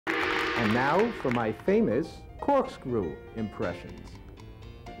And now for my famous corkscrew impressions.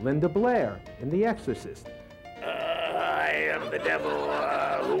 Linda Blair in The Exorcist. I am the devil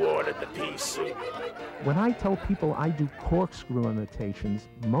who ordered the pea soup. When I tell people I do corkscrew imitations,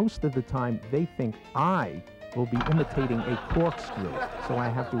 most of the time they think I will be imitating a corkscrew. So I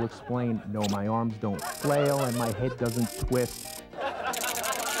have to explain, no, my arms don't flail and my head doesn't twist.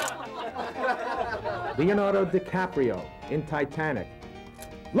 Leonardo DiCaprio in Titanic.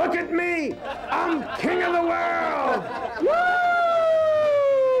 Look at me! I'm king of the world! Woo!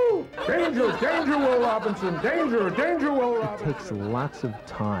 Danger, danger, Will Robinson! Danger, danger, Will Robinson! It takes lots of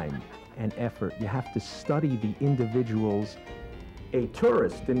time and effort. You have to study the individuals. A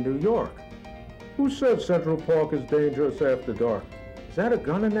tourist in New York. Who said Central Park is dangerous after dark? Is that a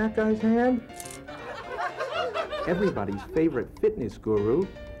gun in that guy's hand? Everybody's favorite fitness guru,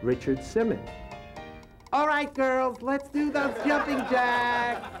 Richard Simmons. All right, girls, let's do those jumping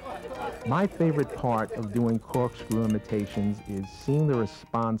jacks. My favorite part of doing corkscrew imitations is seeing the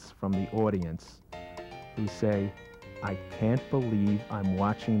response from the audience who say, I can't believe I'm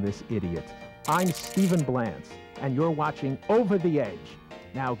watching this idiot. I'm Stephen Blantz, and you're watching Over the Edge.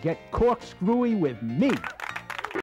 Now get corkscrewy with me.